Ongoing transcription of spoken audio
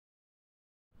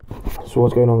So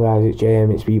what's going on, guys? It's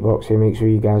JM, it's speedboxing. Make sure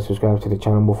you guys subscribe to the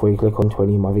channel before you click onto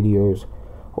any of my videos.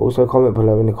 Also comment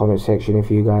below in the comment section if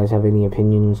you guys have any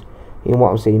opinions in what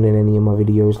I'm saying in any of my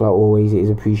videos. Like always, it is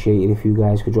appreciated if you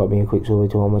guys could drop me a quick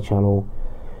sub on my channel.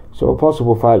 So a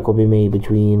possible fight could be made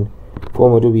between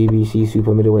former WBC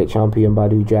super middleweight champion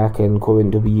Badou and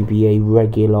current WBA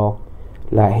regular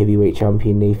light heavyweight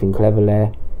champion Nathan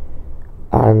Cleverley.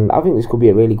 And I think this could be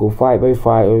a really good fight. Both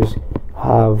fighters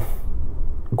have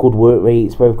good work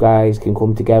rates. Both guys can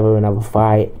come together and have a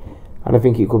fight, and I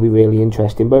think it could be really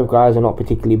interesting. Both guys are not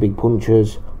particularly big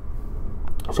punchers,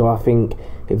 so I think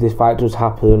if this fight does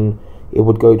happen, it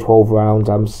would go 12 rounds.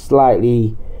 I'm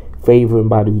slightly favouring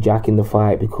Badou in the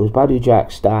fight because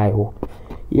Badou's style,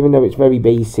 even though it's very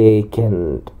basic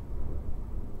and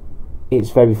it's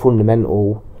very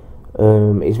fundamental,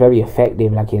 it's very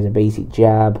effective. Like, he has a basic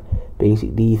jab,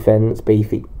 basic defense,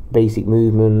 basic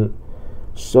movement.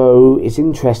 So it's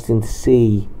interesting to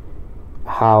see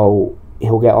how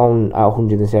he'll get on at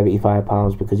 175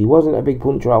 pounds, because he wasn't a big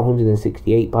puncher at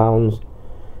 168 pounds.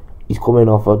 He's coming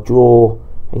off a draw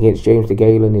against James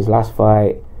DeGale in his last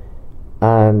fight,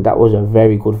 and that was a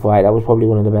very good fight. That was probably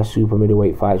one of the best super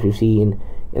middleweight fights we've seen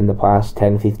in the past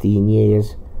 10-15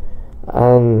 years.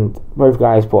 And both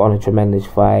guys put on a tremendous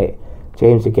fight.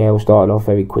 James DeGale started off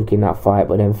very quick in that fight,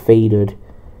 but then faded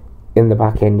in the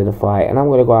back end of the fight. And I'm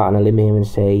going to go out on a limb here and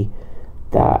say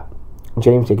that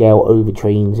James DeGale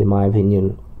overtrains, in my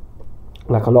opinion.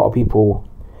 Like, a lot of people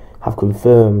have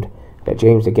confirmed that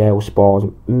James DeGale spars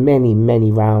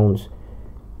many rounds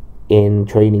in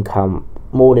training camp,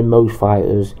 more than most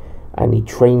fighters, and he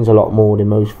trains a lot more than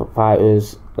most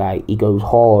fighters. Like, he goes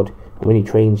hard when he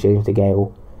trains, James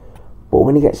DeGale, but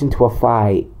when he gets into a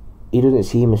fight, he doesn't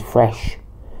seem as fresh.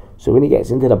 So when he gets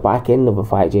into the back end of a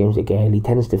fight, James DeGale, he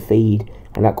tends to fade,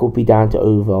 and that could be down to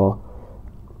over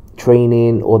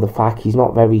training or the fact he's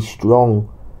not very strong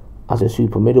as a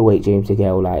super middleweight. James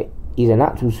DeGale, like, he's a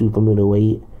natural super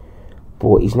middleweight,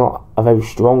 but he's not a very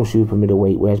strong super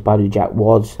middleweight, whereas Badou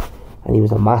was, and he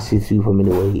was a massive super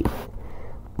middleweight.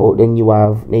 But then you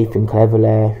have Nathan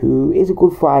Cleverley, who is a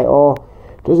good fighter,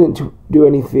 doesn't do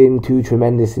anything too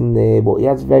tremendous in there, but he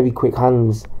has very quick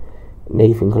hands.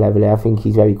 Nathan Cleverley, I think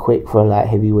he's very quick for a light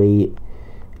heavyweight.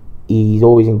 He's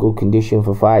always in good condition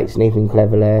for fights. Nathan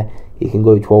Cleverley, he can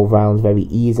go 12 rounds very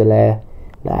easily.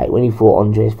 Like, when he fought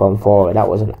Andres Fonfara, that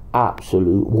was an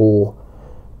absolute war.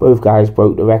 Both guys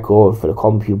broke the record for the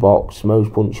CompuBox,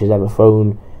 most punches ever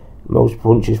thrown, most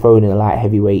punches thrown in a light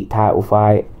heavyweight title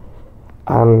fight.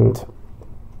 And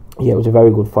yeah, it was a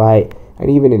very good fight. And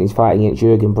even in his fight against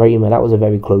Jürgen Bremer, that was a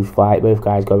very close fight. Both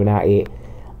guys going at it,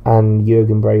 and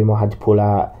Jürgen Bremer had to pull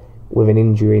out with an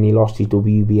injury, and he lost his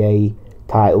WBA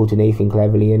title to Nathan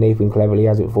Cleverley, and Nathan Cleverley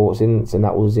hasn't fought since, and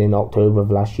that was in October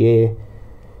of last year.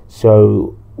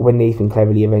 So when Nathan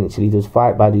Cleverley eventually does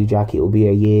fight Badou, it'll be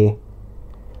a year.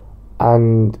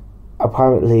 And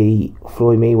apparently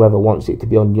Floyd Mayweather wants it to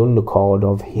be on the undercard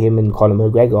of him and Conor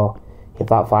McGregor if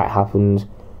that fight happens.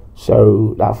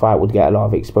 So that fight would get a lot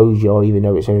of exposure, even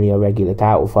though it's only a regular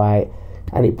title fight.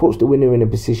 And it puts the winner in a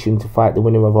position to fight the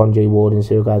winner of Andre Ward and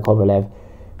Sergey Kovalev,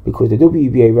 because the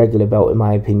WBA regular belt, in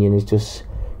my opinion, is just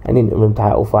an interim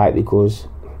title fight, because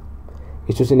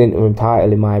it's just an interim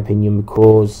title, in my opinion,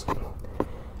 because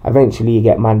eventually you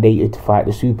get mandated to fight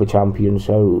the super champion.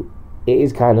 So it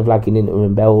is kind of like an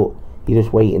interim belt. You're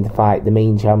just waiting to fight the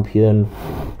main champion,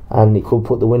 and it could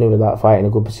put the winner of that fight in a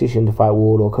good position to fight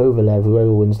Ward or Kovalev,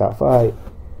 whoever wins that fight.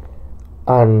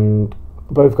 And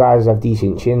both guys have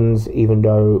decent chins, even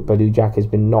though Badou has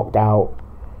been knocked out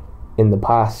in the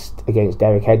past against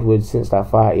Derek Edwards. Since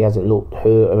that fight, he hasn't looked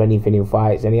hurt or anything in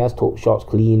fights, and he has took shots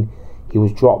clean. He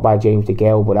was dropped by James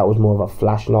DeGale, but that was more of a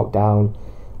flash knockdown,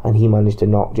 and he managed to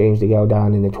knock James DeGale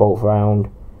down in the 12th round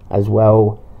as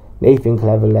well. Nathan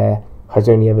Cleverley has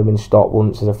only ever been stopped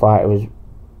once as a fighter,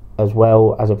 as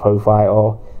well as a pro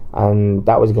fighter, and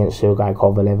that was against Sergey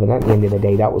Kovalev, and at the end of the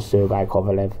day, that was Sergey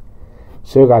Kovalev.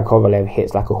 Sergey Kovalev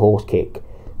hits like a horse kick,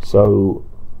 so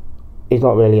it's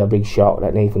not really a big shock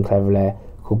that Nathan Cleverley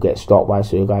could get stopped by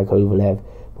Sergey Kovalev.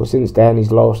 But since then, he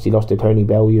lost to Tony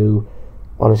Bellew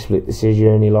on a split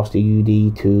decision. He lost to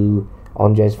UD to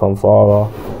Andres Fonfara.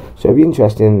 So it'll be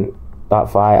interesting, that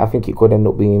fight. I think it could end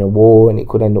up being a war, and it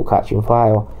could end up catching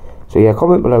fire. So yeah,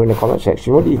 comment below in the comment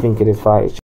section. What do you think of this fight?